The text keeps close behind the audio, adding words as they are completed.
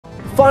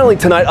Finally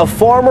tonight, a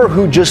farmer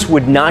who just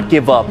would not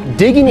give up,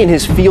 digging in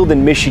his field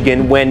in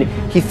Michigan when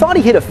he thought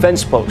he hit a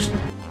fence post.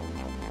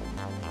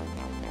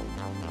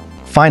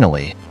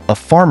 Finally, a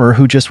farmer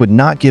who just would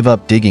not give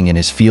up digging in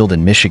his field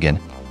in Michigan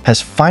has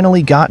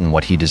finally gotten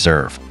what he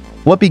deserved.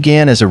 What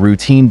began as a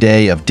routine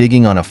day of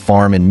digging on a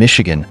farm in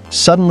Michigan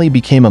suddenly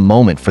became a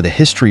moment for the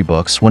history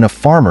books when a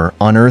farmer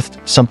unearthed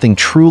something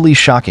truly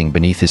shocking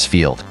beneath his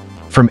field.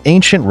 From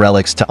ancient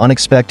relics to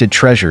unexpected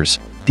treasures,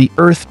 the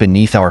earth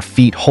beneath our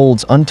feet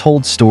holds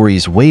untold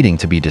stories waiting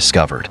to be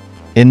discovered.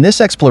 In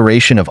this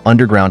exploration of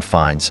underground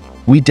finds,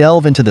 we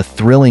delve into the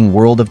thrilling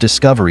world of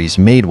discoveries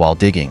made while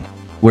digging,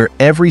 where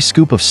every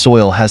scoop of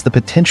soil has the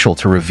potential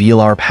to reveal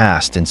our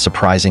past in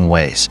surprising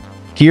ways.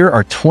 Here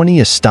are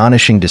 20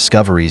 astonishing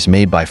discoveries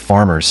made by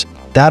farmers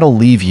that'll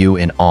leave you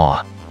in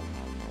awe.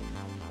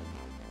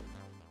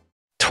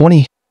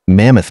 20.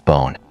 Mammoth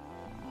Bone.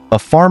 A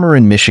farmer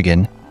in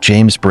Michigan,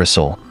 James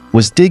Brissell,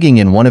 was digging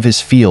in one of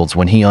his fields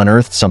when he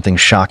unearthed something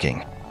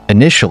shocking.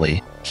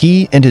 Initially,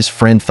 he and his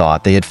friend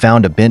thought they had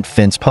found a bent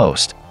fence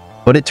post,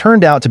 but it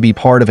turned out to be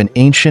part of an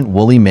ancient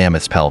woolly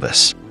mammoth's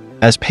pelvis.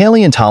 As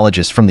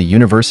paleontologists from the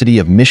University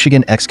of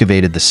Michigan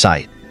excavated the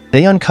site,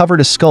 they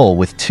uncovered a skull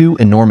with 2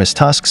 enormous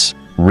tusks,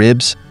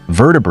 ribs,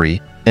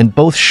 vertebrae, and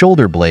both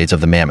shoulder blades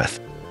of the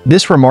mammoth.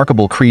 This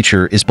remarkable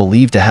creature is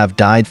believed to have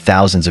died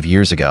thousands of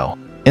years ago,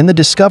 and the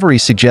discovery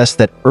suggests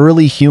that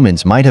early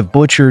humans might have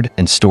butchered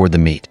and stored the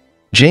meat.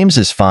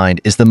 James's find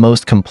is the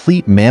most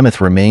complete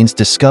mammoth remains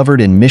discovered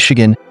in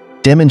Michigan,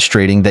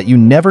 demonstrating that you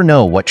never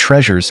know what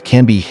treasures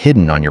can be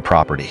hidden on your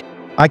property.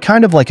 I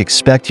kind of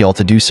expect y'all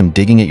to do some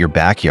digging at your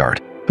backyard.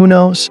 Who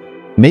knows?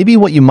 Maybe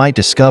what you might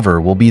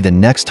discover will be the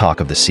next talk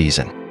of the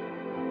season.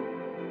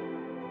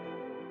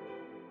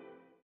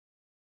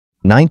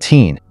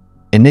 19.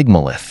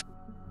 Enigmalith.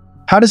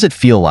 How does it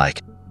feel like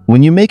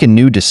when you make a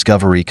new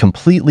discovery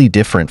completely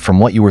different from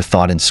what you were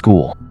taught in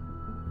school?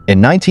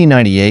 In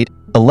 1998,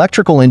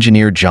 electrical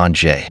engineer John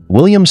J.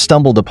 Williams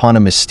stumbled upon a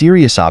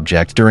mysterious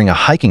object during a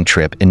hiking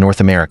trip in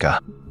North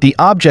America. The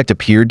object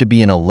appeared to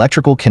be an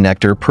electrical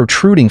connector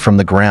protruding from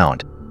the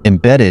ground,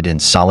 embedded in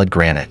solid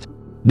granite.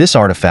 This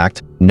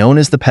artifact, known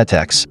as the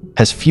Petex,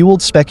 has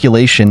fueled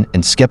speculation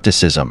and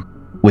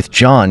skepticism, with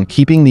John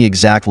keeping the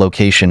exact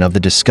location of the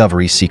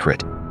discovery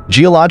secret.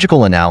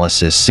 Geological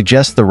analysis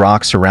suggests the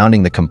rock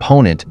surrounding the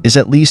component is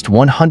at least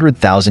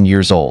 100,000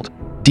 years old,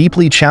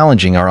 deeply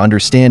challenging our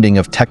understanding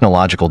of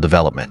technological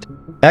development.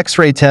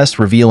 X-ray tests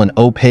reveal an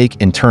opaque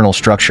internal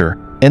structure,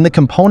 and the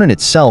component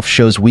itself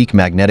shows weak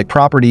magnetic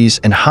properties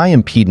and high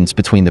impedance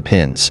between the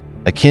pins,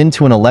 akin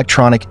to an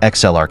electronic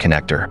XLR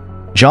connector.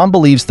 John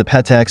believes the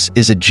Petex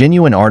is a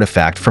genuine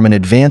artifact from an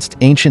advanced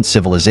ancient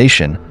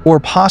civilization or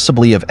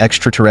possibly of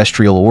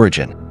extraterrestrial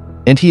origin,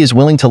 and he is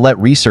willing to let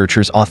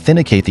researchers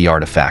authenticate the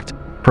artifact,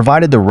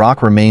 provided the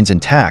rock remains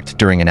intact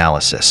during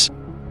analysis.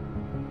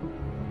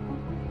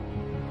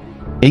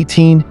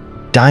 18.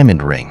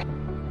 Diamond Ring.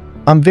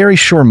 I'm very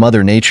sure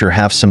Mother Nature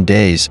has some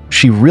days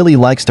she really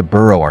likes to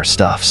burrow our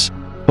stuffs.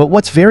 But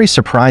what's very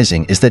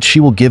surprising is that she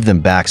will give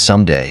them back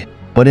someday,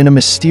 but in a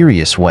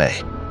mysterious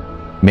way.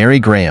 Mary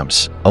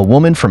Grahams, a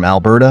woman from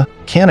Alberta,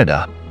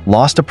 Canada,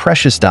 lost a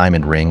precious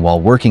diamond ring while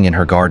working in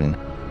her garden,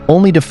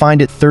 only to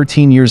find it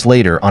 13 years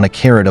later on a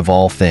carrot of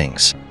all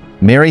things.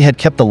 Mary had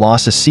kept the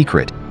loss a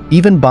secret,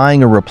 even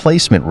buying a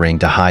replacement ring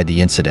to hide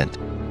the incident.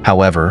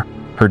 However,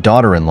 her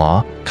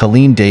daughter-in-law,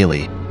 Colleen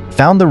Daly,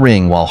 found the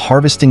ring while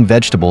harvesting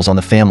vegetables on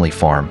the family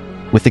farm,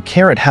 with the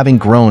carrot having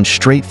grown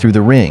straight through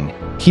the ring,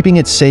 keeping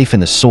it safe in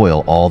the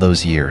soil all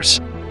those years.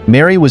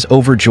 Mary was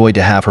overjoyed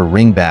to have her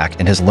ring back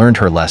and has learned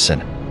her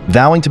lesson,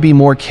 vowing to be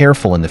more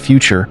careful in the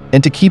future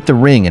and to keep the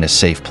ring in a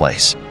safe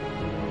place.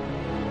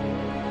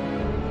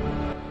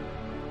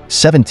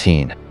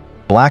 17.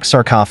 Black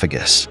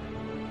Sarcophagus.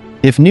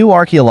 If new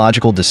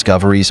archaeological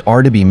discoveries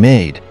are to be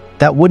made,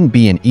 that wouldn't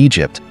be in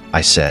Egypt,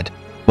 I said,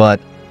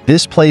 but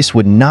this place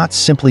would not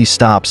simply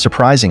stop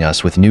surprising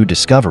us with new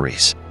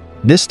discoveries.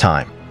 This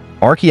time,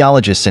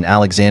 archaeologists in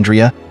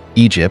Alexandria,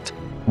 Egypt,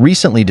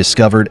 recently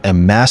discovered a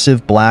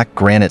massive black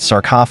granite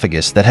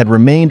sarcophagus that had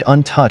remained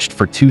untouched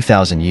for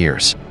 2,000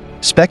 years.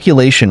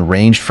 Speculation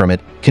ranged from it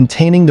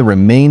containing the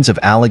remains of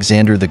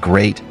Alexander the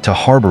Great to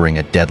harboring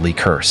a deadly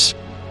curse.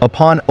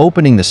 Upon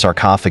opening the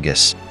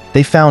sarcophagus,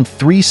 they found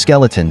 3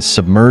 skeletons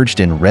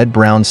submerged in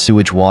red-brown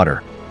sewage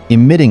water,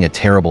 emitting a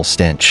terrible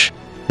stench.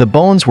 The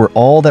bones were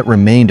all that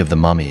remained of the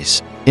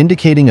mummies,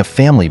 indicating a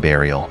family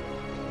burial.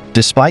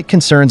 Despite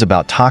concerns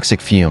about toxic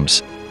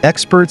fumes,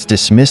 experts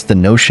dismissed the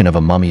notion of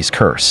a mummy's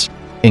curse.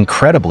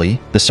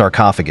 Incredibly, the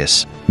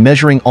sarcophagus,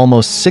 measuring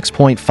almost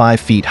 6.5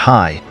 feet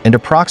high and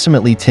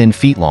approximately 10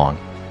 feet long,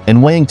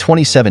 and weighing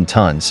 27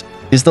 tons,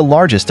 is the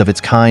largest of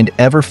its kind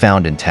ever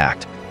found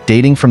intact,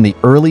 dating from the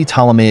early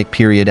Ptolemaic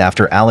period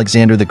after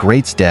Alexander the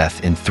Great's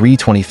death in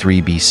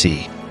 323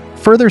 BC.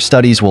 Further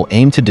studies will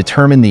aim to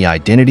determine the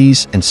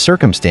identities and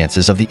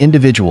circumstances of the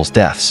individual's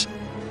deaths.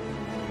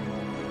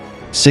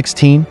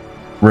 16.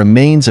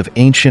 Remains of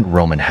ancient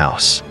Roman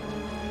house.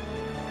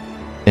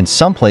 In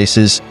some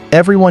places,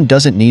 everyone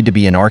doesn't need to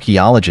be an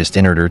archaeologist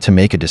in order to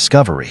make a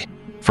discovery.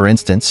 For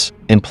instance,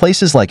 in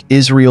places like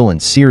Israel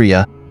and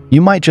Syria,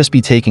 you might just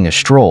be taking a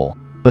stroll,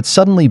 but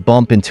suddenly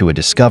bump into a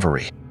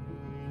discovery.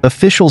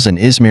 Officials in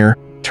Izmir,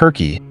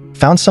 Turkey,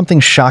 found something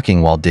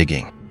shocking while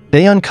digging.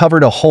 They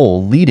uncovered a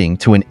hole leading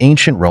to an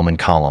ancient Roman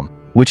column,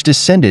 which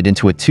descended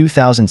into a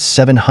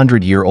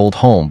 2,700-year-old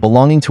home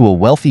belonging to a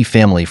wealthy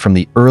family from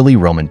the early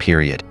Roman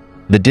period.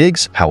 The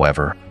digs,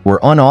 however, were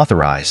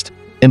unauthorized,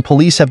 and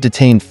police have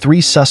detained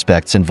 3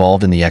 suspects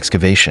involved in the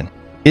excavation.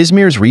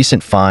 Izmir's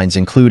recent finds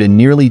include a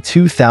nearly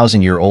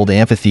 2,000-year-old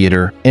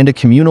amphitheater and a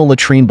communal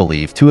latrine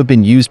believed to have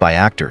been used by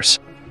actors.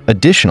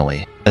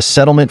 Additionally, a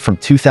settlement from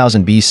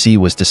 2000 BC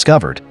was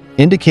discovered,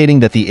 indicating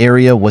that the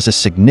area was a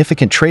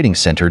significant trading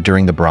center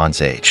during the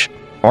Bronze Age.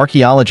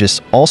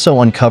 Archaeologists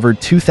also uncovered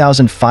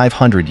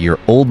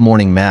 2,500-year-old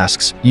mourning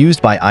masks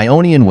used by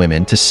Ionian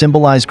women to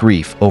symbolize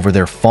grief over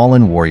their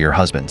fallen warrior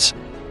husbands.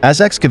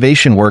 As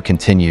excavation work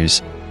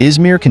continues,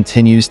 Izmir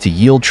continues to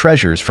yield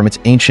treasures from its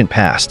ancient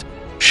past,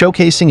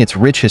 showcasing its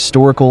rich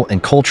historical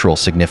and cultural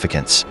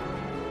significance.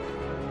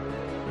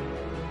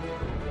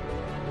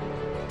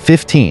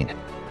 15.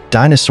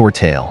 Dinosaur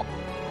Tale.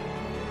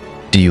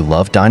 Do you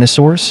love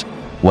dinosaurs?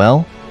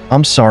 Well,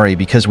 I'm sorry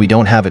because we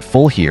don't have it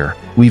full here.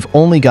 We've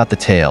only got the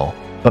tail,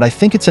 but I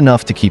think it's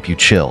enough to keep you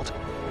chilled.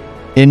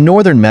 In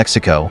northern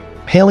Mexico,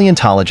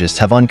 paleontologists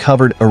have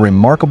uncovered a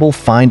remarkable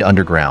find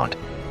underground,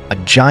 a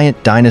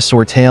giant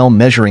dinosaur tail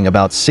measuring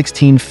about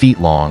 16 feet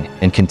long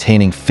and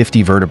containing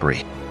 50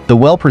 vertebrae. The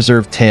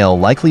well-preserved tail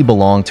likely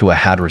belonged to a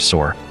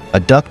hadrosaur, a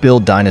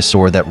duck-billed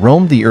dinosaur that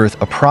roamed the Earth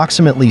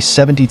approximately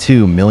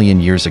 72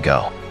 million years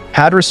ago.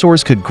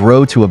 Hadrosaurs could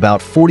grow to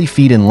about 40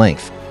 feet in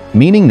length,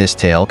 meaning this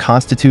tail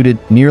constituted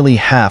nearly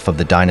half of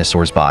the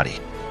dinosaur's body.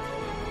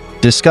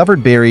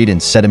 Discovered buried in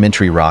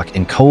sedimentary rock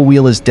in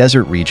Coahuila's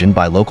desert region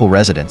by local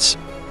residents,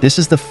 this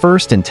is the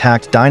first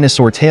intact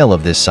dinosaur tail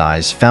of this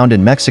size found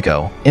in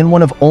Mexico and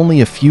one of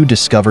only a few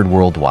discovered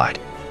worldwide.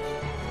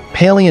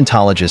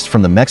 Paleontologists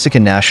from the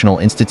Mexican National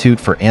Institute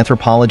for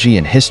Anthropology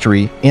and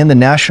History and the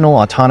National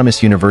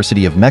Autonomous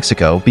University of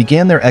Mexico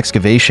began their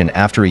excavation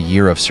after a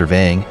year of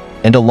surveying,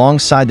 and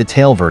alongside the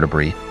tail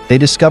vertebrae, they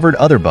discovered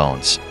other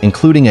bones,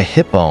 including a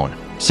hip bone,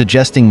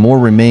 suggesting more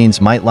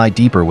remains might lie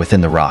deeper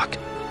within the rock.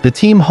 The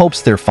team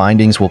hopes their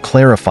findings will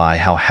clarify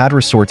how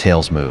hadrosaur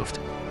tails moved.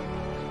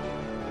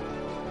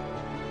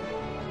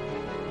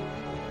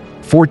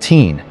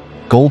 14.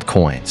 Gold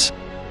coins.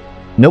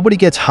 Nobody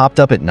gets hopped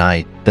up at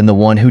night than the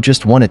one who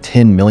just won a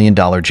 $10 million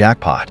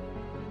jackpot.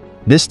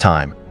 This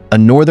time, a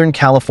Northern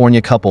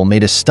California couple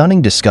made a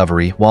stunning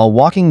discovery while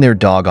walking their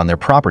dog on their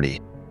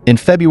property. In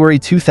February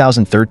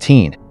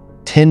 2013,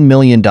 $10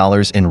 million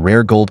in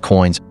rare gold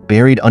coins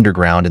buried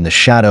underground in the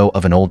shadow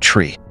of an old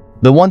tree.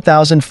 The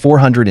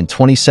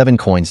 1,427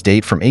 coins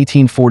date from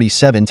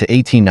 1847 to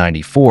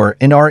 1894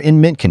 and are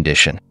in mint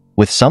condition,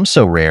 with some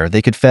so rare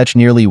they could fetch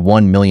nearly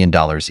 $1 million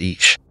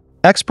each.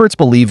 Experts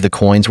believe the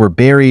coins were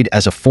buried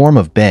as a form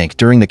of bank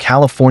during the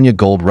California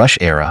Gold Rush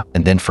era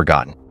and then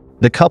forgotten.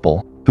 The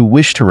couple, who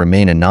wished to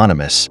remain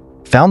anonymous,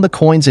 found the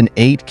coins in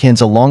 8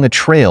 cans along a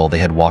trail they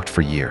had walked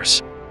for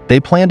years. They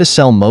plan to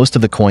sell most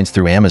of the coins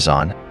through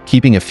Amazon,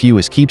 keeping a few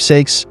as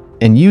keepsakes,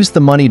 and use the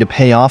money to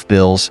pay off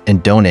bills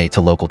and donate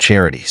to local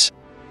charities.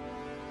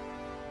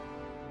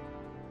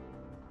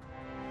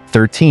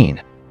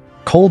 13.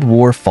 Cold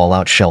War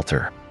Fallout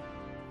Shelter.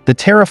 The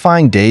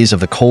terrifying days of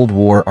the Cold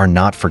War are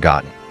not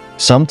forgotten.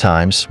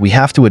 Sometimes we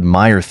have to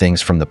admire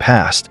things from the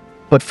past,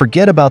 but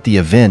forget about the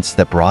events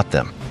that brought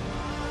them.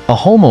 A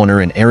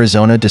homeowner in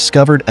Arizona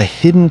discovered a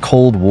hidden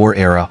Cold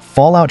War-era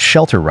fallout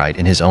shelter right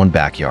in his own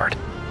backyard.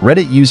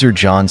 Reddit user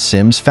John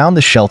Sims found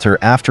the shelter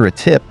after a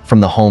tip from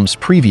the home's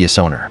previous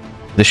owner.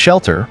 The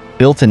shelter,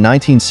 built in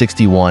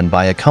 1961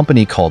 by a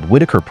company called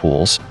Whitaker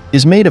Pools,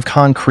 is made of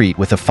concrete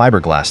with a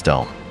fiberglass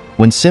dome.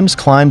 When Sims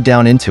climbed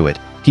down into it,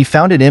 he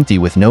found it empty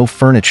with no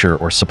furniture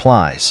or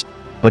supplies,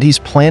 but he's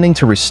planning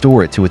to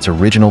restore it to its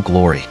original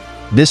glory.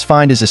 This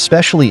find is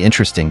especially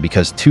interesting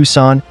because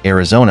Tucson,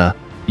 Arizona,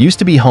 used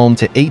to be home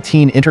to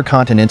 18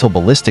 intercontinental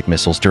ballistic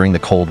missiles during the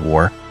Cold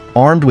War,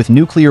 armed with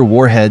nuclear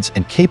warheads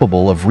and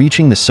capable of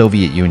reaching the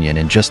Soviet Union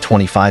in just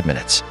 25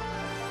 minutes.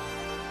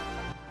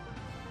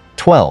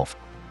 12.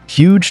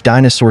 Huge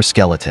dinosaur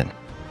skeleton.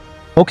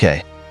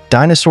 Okay,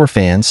 dinosaur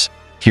fans,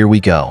 here we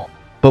go.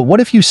 But what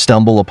if you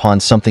stumble upon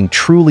something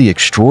truly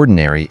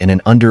extraordinary in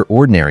an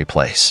under-ordinary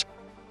place?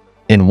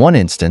 In one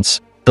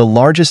instance, the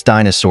largest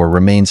dinosaur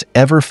remains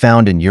ever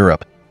found in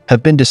Europe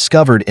have been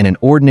discovered in an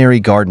ordinary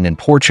garden in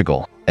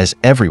Portugal, as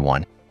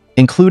everyone,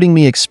 including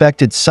me,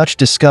 expected such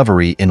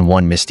discovery in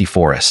one misty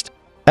forest.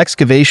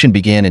 Excavation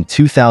began in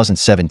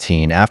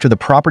 2017 after the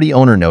property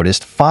owner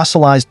noticed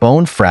fossilized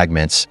bone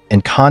fragments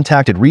and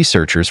contacted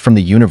researchers from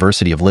the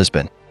University of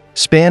Lisbon.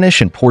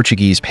 Spanish and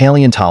Portuguese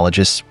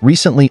paleontologists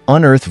recently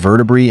unearthed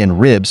vertebrae and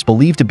ribs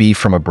believed to be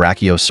from a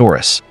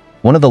Brachiosaurus,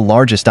 one of the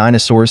largest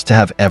dinosaurs to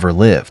have ever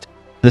lived.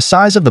 The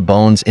size of the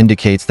bones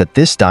indicates that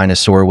this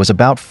dinosaur was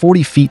about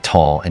 40 feet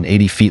tall and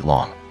 80 feet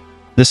long.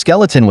 The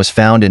skeleton was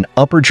found in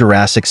Upper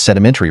Jurassic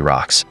sedimentary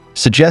rocks,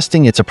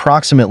 suggesting it's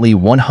approximately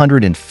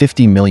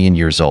 150 million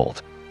years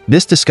old.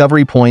 This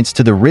discovery points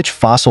to the rich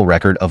fossil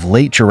record of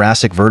late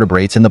Jurassic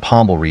vertebrates in the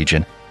Pombal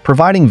region,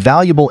 providing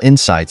valuable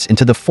insights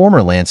into the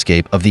former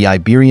landscape of the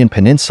Iberian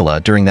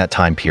Peninsula during that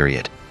time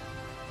period.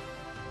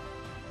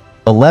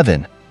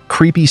 11.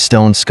 Creepy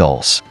stone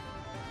skulls.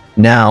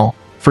 Now,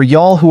 for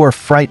y'all who are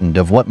frightened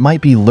of what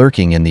might be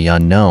lurking in the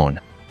unknown,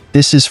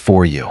 this is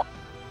for you.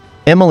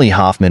 Emily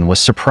Hoffman was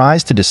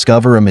surprised to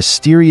discover a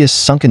mysterious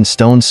sunken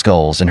stone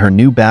skulls in her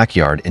new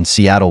backyard in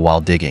Seattle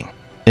while digging.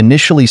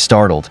 Initially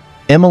startled,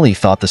 Emily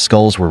thought the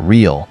skulls were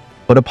real,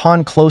 but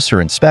upon closer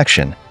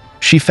inspection,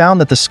 she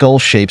found that the skull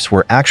shapes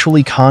were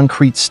actually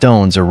concrete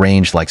stones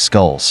arranged like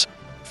skulls.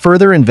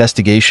 Further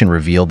investigation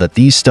revealed that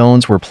these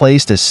stones were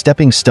placed as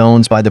stepping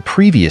stones by the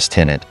previous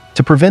tenant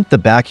to prevent the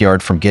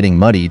backyard from getting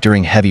muddy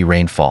during heavy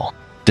rainfall.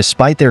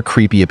 Despite their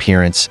creepy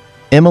appearance,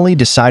 Emily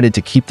decided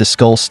to keep the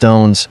skull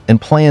stones and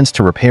plans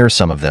to repair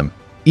some of them,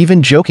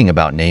 even joking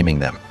about naming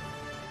them.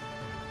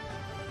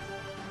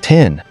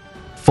 10.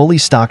 Fully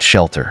stocked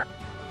shelter.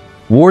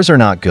 Wars are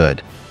not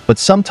good, but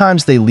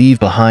sometimes they leave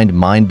behind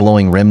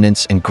mind-blowing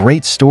remnants and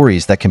great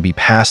stories that can be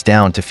passed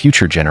down to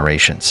future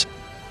generations.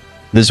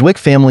 The Zwick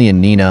family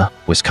in Neenah,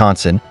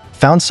 Wisconsin,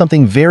 found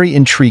something very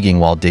intriguing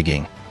while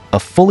digging: a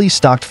fully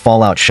stocked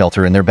fallout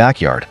shelter in their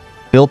backyard,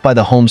 built by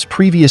the home's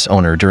previous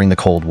owner during the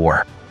Cold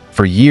War.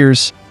 For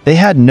years, they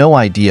had no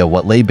idea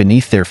what lay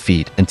beneath their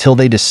feet until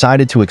they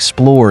decided to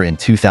explore in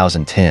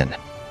 2010.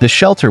 The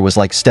shelter was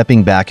like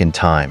stepping back in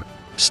time,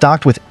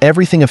 stocked with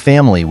everything a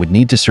family would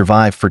need to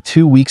survive for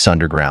 2 weeks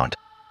underground,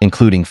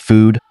 including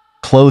food,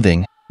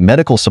 clothing,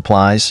 medical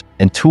supplies,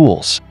 and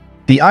tools.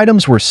 The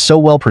items were so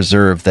well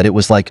preserved that it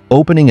was like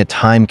opening a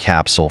time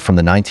capsule from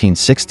the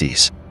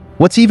 1960s.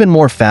 What's even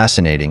more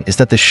fascinating is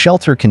that the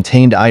shelter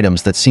contained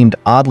items that seemed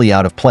oddly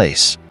out of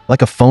place,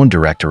 like a phone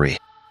directory.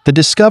 The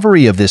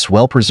discovery of this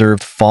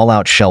well-preserved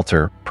fallout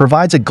shelter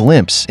provides a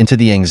glimpse into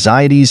the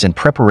anxieties and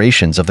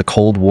preparations of the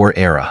Cold War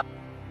era.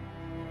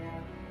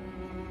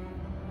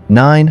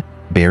 9.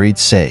 Buried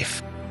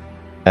safe.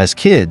 As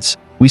kids,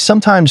 we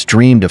sometimes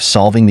dreamed of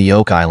solving the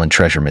Oak Island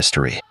treasure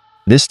mystery.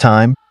 This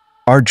time,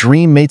 our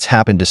dream mates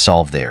happened to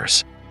solve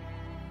theirs.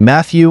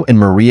 Matthew and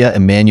Maria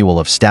Emanuel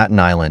of Staten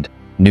Island,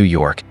 New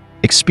York,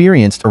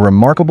 experienced a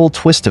remarkable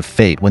twist of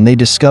fate when they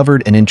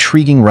discovered an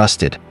intriguing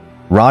rusted,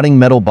 rotting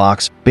metal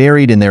box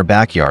buried in their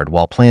backyard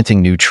while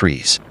planting new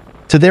trees.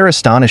 To their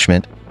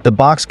astonishment, the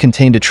box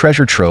contained a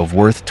treasure trove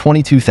worth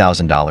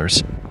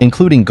 $22,000,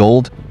 including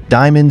gold,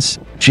 diamonds,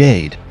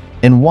 jade,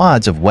 and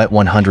wads of wet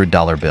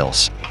 $100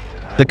 bills.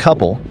 The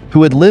couple,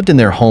 who had lived in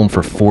their home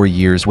for 4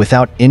 years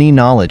without any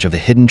knowledge of the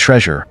hidden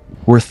treasure,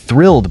 were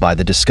thrilled by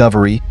the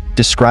discovery,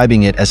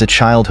 describing it as a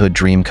childhood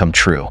dream come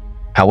true.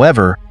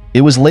 However,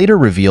 it was later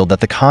revealed that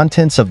the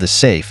contents of the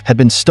safe had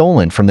been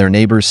stolen from their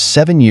neighbors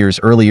 7 years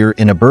earlier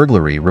in a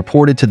burglary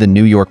reported to the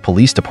New York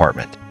Police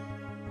Department.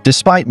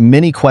 Despite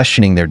many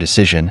questioning their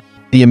decision,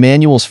 the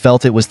Emanuels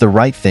felt it was the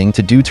right thing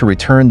to do to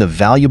return the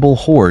valuable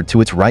hoard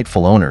to its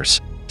rightful owners,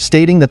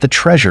 stating that the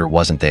treasure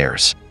wasn't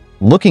theirs.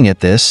 Looking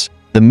at this,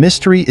 the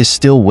mystery is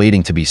still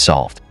waiting to be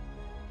solved.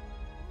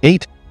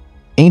 8.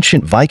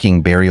 Ancient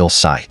Viking burial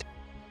site.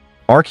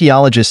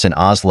 Archaeologists in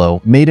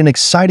Oslo made an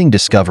exciting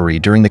discovery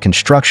during the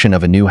construction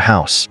of a new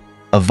house,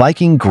 a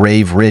Viking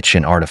grave rich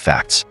in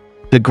artifacts.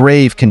 The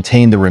grave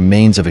contained the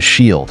remains of a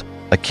shield,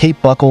 a cape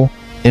buckle,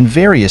 and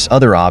various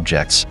other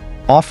objects,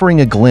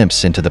 offering a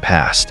glimpse into the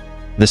past.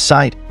 The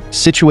site,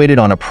 situated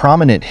on a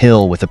prominent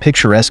hill with a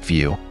picturesque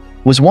view,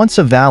 was once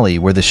a valley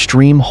where the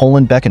stream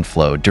Holenbecken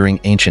flowed during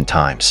ancient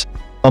times.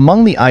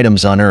 Among the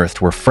items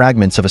unearthed were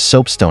fragments of a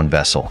soapstone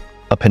vessel,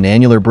 a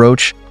penannular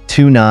brooch,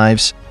 2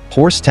 knives,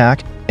 horse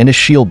tack, and a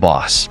shield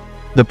boss.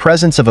 The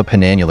presence of a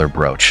penannular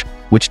brooch,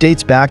 which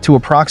dates back to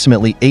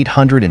approximately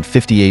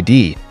 850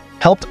 AD,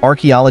 helped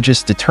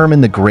archaeologists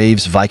determine the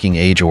grave's Viking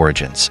Age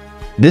origins.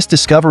 This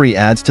discovery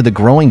adds to the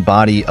growing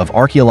body of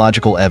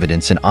archaeological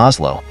evidence in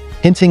Oslo,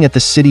 hinting at the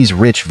city's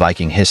rich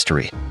Viking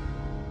history.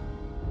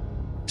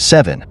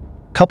 7.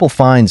 Couple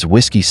finds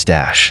whiskey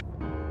stash.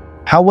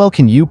 How well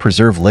can you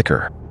preserve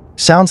liquor?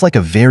 Sounds like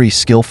a very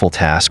skillful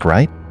task,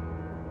 right?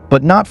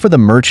 But not for the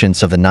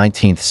merchants of the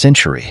 19th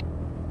century.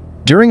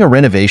 During a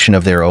renovation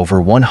of their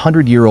over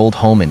 100-year-old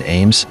home in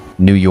Ames,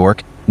 New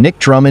York, Nick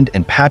Drummond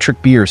and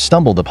Patrick Beer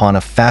stumbled upon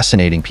a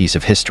fascinating piece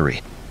of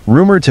history.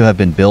 Rumored to have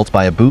been built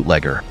by a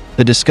bootlegger,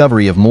 the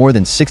discovery of more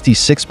than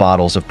 66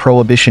 bottles of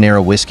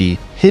Prohibition-era whiskey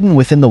hidden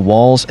within the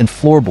walls and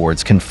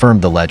floorboards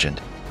confirmed the legend.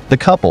 The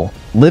couple,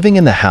 living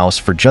in the house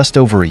for just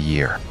over a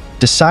year,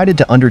 decided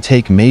to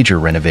undertake major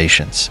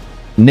renovations.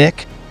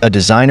 Nick, a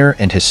designer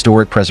and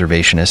historic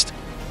preservationist,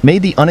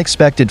 made the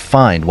unexpected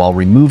find while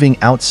removing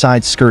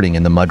outside skirting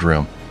in the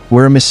mudroom,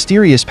 where a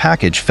mysterious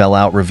package fell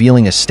out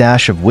revealing a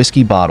stash of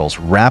whiskey bottles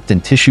wrapped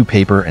in tissue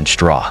paper and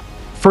straw.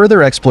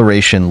 Further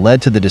exploration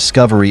led to the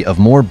discovery of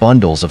more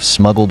bundles of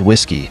smuggled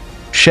whiskey,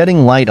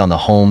 shedding light on the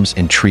home's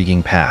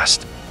intriguing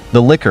past.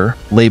 The liquor,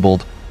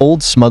 labeled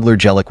Old Smuggler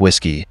Jellic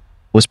Whiskey,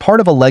 was part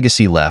of a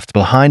legacy left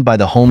behind by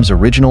the home's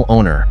original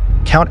owner,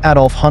 Count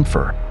Adolf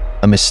Huntfer,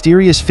 a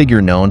mysterious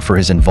figure known for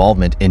his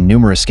involvement in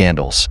numerous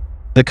scandals.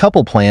 The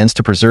couple plans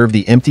to preserve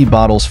the empty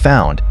bottles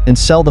found and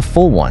sell the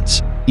full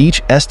ones,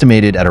 each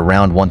estimated at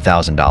around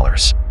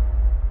 $1,000.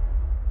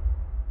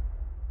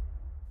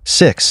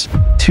 6.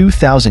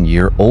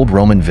 2,000-year-old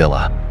Roman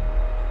villa.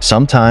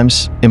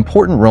 Sometimes,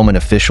 important Roman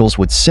officials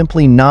would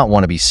simply not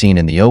want to be seen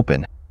in the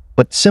open,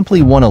 but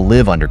simply want to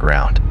live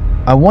underground.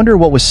 I wonder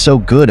what was so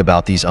good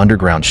about these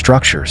underground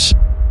structures.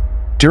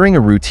 During a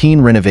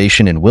routine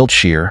renovation in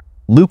Wiltshire,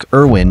 Luke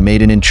Irwin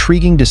made an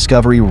intriguing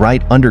discovery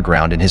right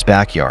underground in his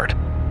backyard.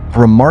 A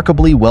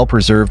remarkably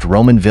well-preserved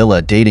Roman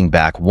villa dating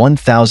back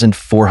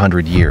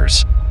 1,400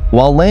 years.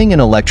 While laying an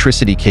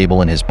electricity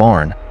cable in his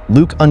barn,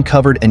 Luke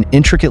uncovered an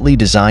intricately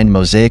designed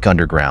mosaic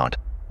underground,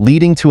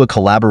 leading to a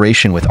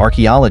collaboration with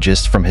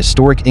archaeologists from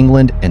Historic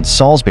England and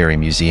Salisbury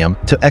Museum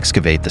to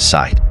excavate the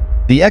site.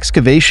 The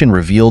excavation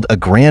revealed a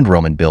grand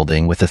Roman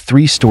building with a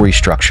 3-story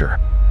structure.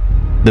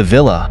 The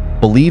villa,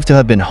 believed to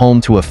have been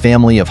home to a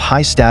family of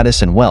high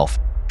status and wealth,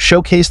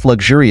 showcased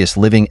luxurious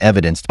living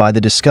evidenced by the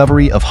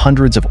discovery of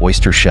hundreds of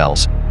oyster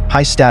shells,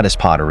 high-status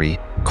pottery,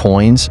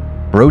 coins,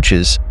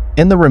 brooches,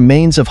 and the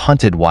remains of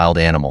hunted wild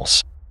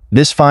animals.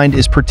 This find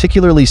is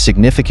particularly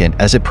significant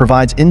as it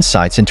provides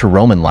insights into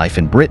Roman life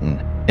in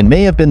Britain and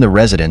may have been the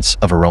residence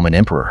of a Roman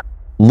emperor.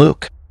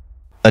 Luke,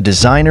 a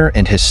designer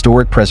and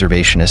historic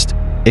preservationist,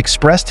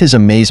 expressed his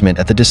amazement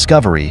at the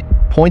discovery,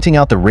 pointing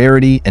out the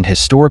rarity and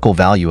historical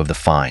value of the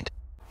find.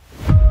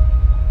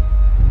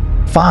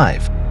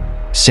 5.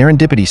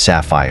 Serendipity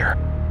sapphire.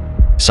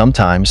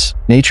 Sometimes,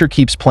 nature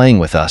keeps playing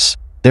with us.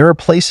 There are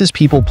places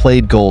people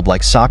played gold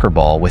like soccer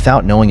ball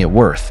without knowing it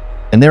worth,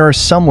 and there are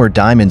some where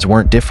diamonds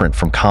weren't different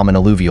from common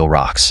alluvial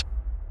rocks.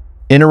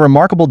 In a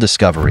remarkable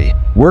discovery,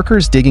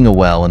 workers digging a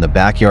well in the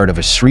backyard of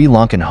a Sri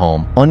Lankan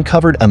home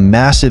uncovered a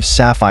massive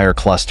sapphire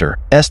cluster,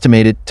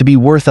 estimated to be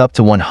worth up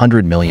to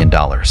 $100 million.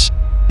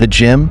 The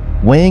gem,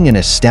 weighing an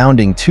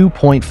astounding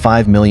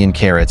 2.5 million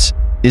carats,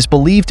 is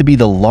believed to be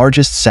the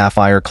largest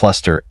sapphire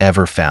cluster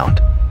ever found.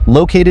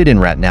 Located in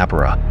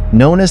Ratnapura,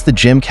 known as the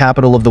gem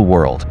capital of the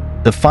world,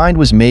 the find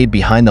was made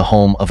behind the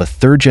home of a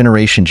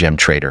third-generation gem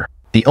trader,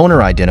 the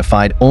owner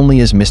identified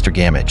only as Mr.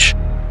 Gamage.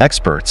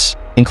 Experts,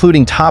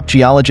 including top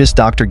geologist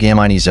Dr.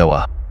 Gamini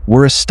Zoa,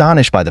 were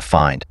astonished by the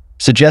find,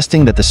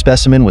 suggesting that the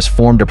specimen was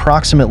formed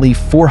approximately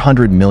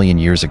 400 million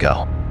years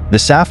ago. The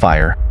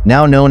sapphire,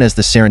 now known as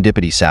the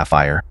Serendipity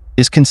sapphire,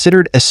 is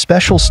considered a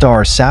special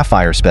star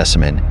sapphire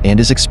specimen and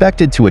is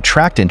expected to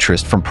attract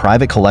interest from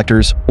private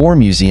collectors or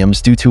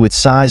museums due to its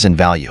size and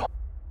value.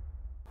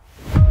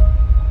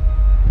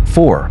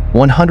 4.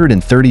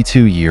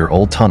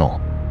 132-year-old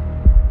tunnel.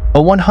 A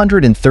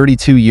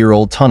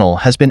 132-year-old tunnel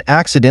has been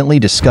accidentally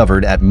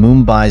discovered at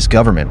Mumbai's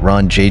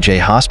government-run JJ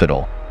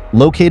Hospital,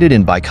 located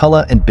in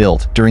Byculla and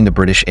built during the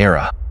British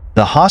era.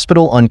 The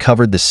hospital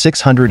uncovered the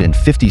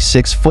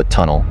 656-foot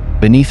tunnel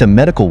beneath a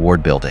medical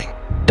ward building.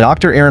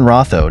 Dr. Aaron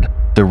Rothode,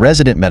 the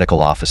resident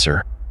medical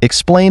officer,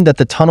 explained that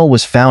the tunnel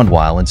was found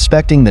while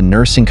inspecting the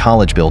nursing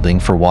college building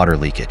for water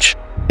leakage.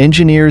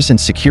 Engineers and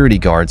security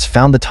guards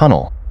found the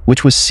tunnel,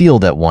 which was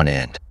sealed at one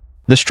end.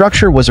 The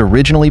structure was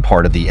originally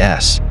part of the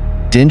S.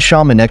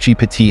 Dinshaw Manekji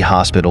Petit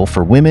Hospital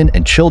for Women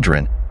and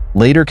Children,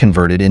 later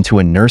converted into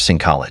a nursing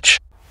college.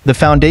 The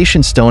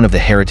foundation stone of the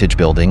heritage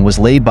building was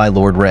laid by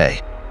Lord Ray,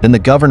 then the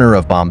governor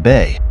of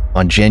Bombay,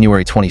 on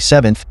January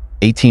 27,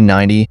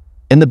 1890,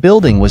 and the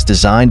building was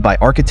designed by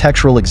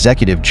architectural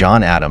executive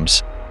John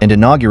Adams and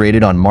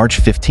inaugurated on March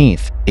 15,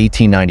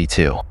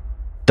 1892.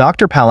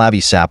 Dr.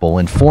 Pallavi Sapple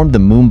informed the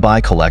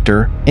Mumbai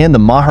Collector and the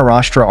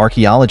Maharashtra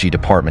Archaeology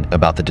Department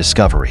about the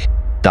discovery.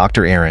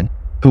 Dr. Aaron,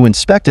 who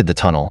inspected the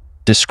tunnel,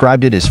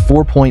 described it as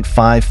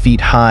 4.5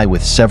 feet high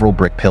with several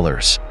brick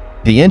pillars.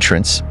 The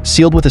entrance,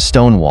 sealed with a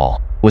stone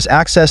wall, was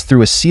accessed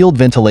through a sealed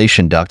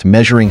ventilation duct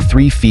measuring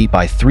 3 feet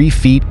by 3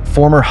 feet.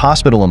 Former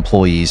hospital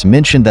employees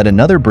mentioned that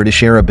another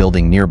British-era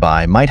building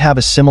nearby might have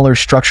a similar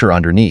structure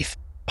underneath,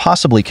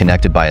 possibly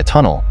connected by a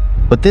tunnel,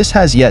 but this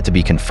has yet to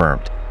be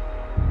confirmed.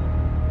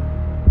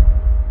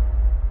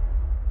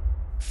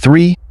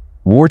 3.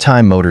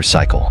 Wartime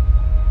motorcycle.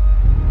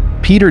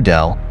 Peter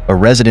Dell, a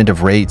resident of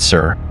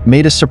Raidsur,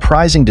 made a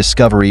surprising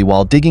discovery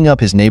while digging up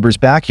his neighbor's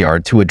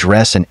backyard to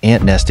address an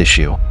ant nest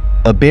issue: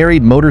 a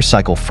buried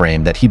motorcycle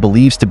frame that he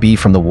believes to be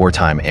from the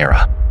wartime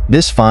era.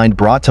 This find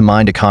brought to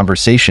mind a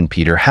conversation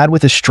Peter had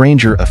with a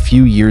stranger a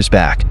few years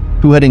back,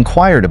 who had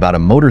inquired about a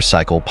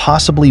motorcycle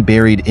possibly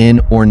buried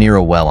in or near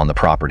a well on the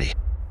property.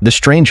 The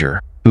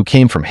stranger, who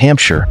came from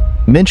Hampshire,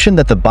 mentioned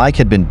that the bike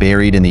had been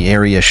buried in the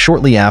area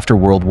shortly after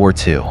World War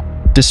II.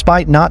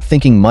 Despite not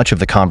thinking much of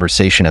the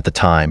conversation at the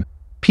time,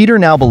 Peter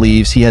now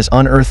believes he has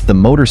unearthed the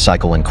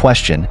motorcycle in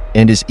question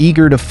and is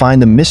eager to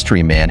find the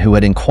mystery man who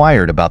had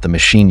inquired about the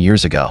machine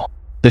years ago.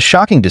 The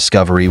shocking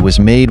discovery was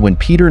made when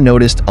Peter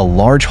noticed a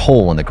large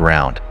hole in the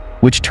ground,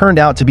 which turned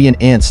out to be an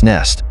ant's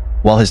nest,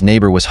 while his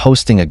neighbor was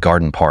hosting a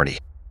garden party.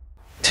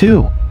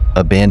 2.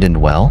 Abandoned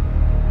well.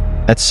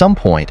 At some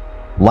point,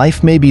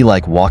 life may be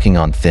like walking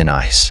on thin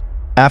ice.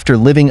 After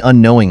living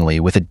unknowingly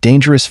with a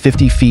dangerous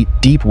 50 feet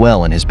deep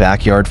well in his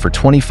backyard for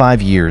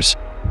 25 years,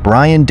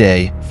 Brian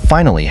Day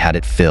finally had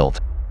it filled.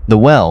 The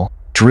well,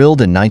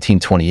 drilled in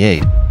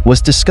 1928,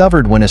 was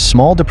discovered when a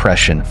small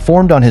depression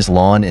formed on his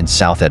lawn in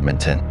South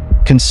Edmonton.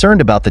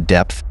 Concerned about the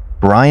depth,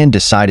 Brian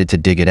decided to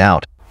dig it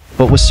out,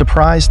 but was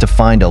surprised to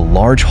find a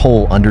large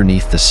hole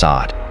underneath the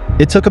sod.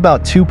 It took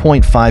about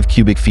 2.5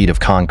 cubic feet of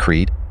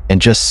concrete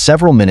and just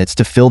several minutes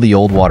to fill the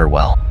old water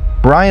well.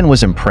 Brian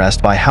was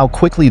impressed by how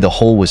quickly the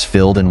hole was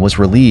filled and was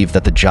relieved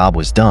that the job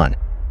was done,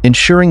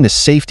 ensuring the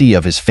safety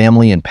of his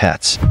family and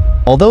pets.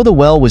 Although the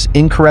well was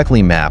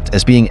incorrectly mapped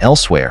as being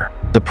elsewhere,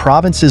 the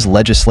province's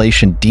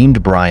legislation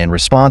deemed Brian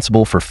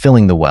responsible for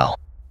filling the well.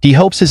 He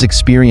hopes his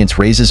experience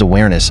raises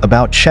awareness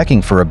about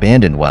checking for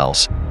abandoned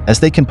wells, as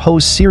they can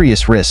pose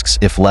serious risks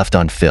if left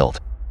unfilled.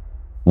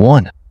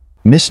 1.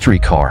 Mystery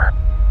car.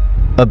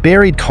 A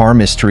buried car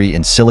mystery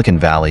in Silicon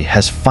Valley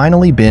has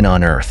finally been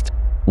unearthed.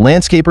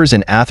 Landscapers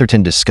in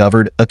Atherton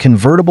discovered a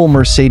convertible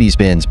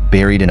Mercedes-Benz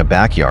buried in a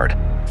backyard,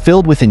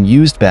 filled with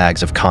unused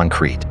bags of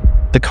concrete.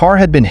 The car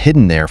had been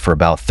hidden there for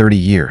about 30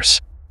 years.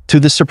 To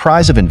the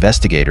surprise of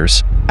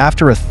investigators,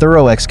 after a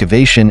thorough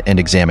excavation and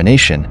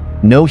examination,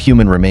 no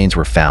human remains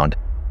were found,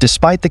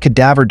 despite the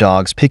cadaver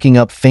dogs picking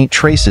up faint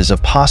traces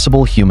of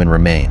possible human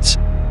remains.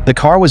 The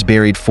car was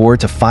buried 4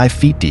 to 5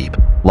 feet deep,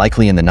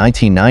 likely in the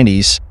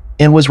 1990s,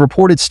 and was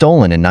reported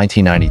stolen in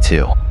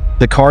 1992.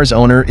 The car's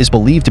owner is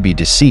believed to be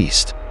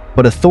deceased,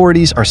 but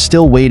authorities are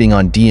still waiting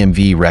on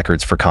DMV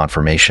records for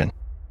confirmation.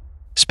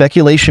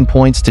 Speculation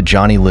points to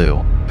Johnny Liu,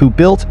 who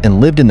built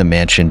and lived in the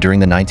mansion during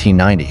the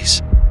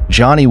 1990s.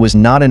 Johnny was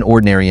not an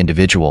ordinary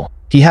individual.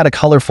 He had a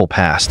colorful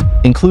past,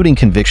 including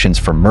convictions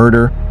for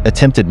murder,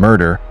 attempted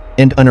murder,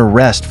 and an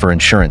arrest for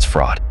insurance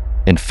fraud.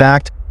 In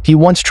fact, he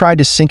once tried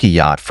to sink a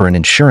yacht for an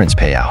insurance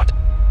payout.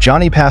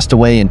 Johnny passed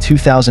away in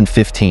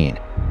 2015,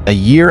 a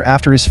year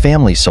after his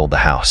family sold the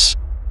house.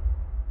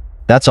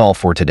 That's all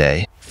for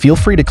today. Feel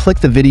free to click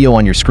the video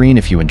on your screen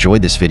if you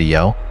enjoyed this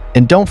video,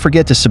 and don't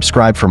forget to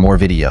subscribe for more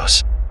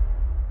videos.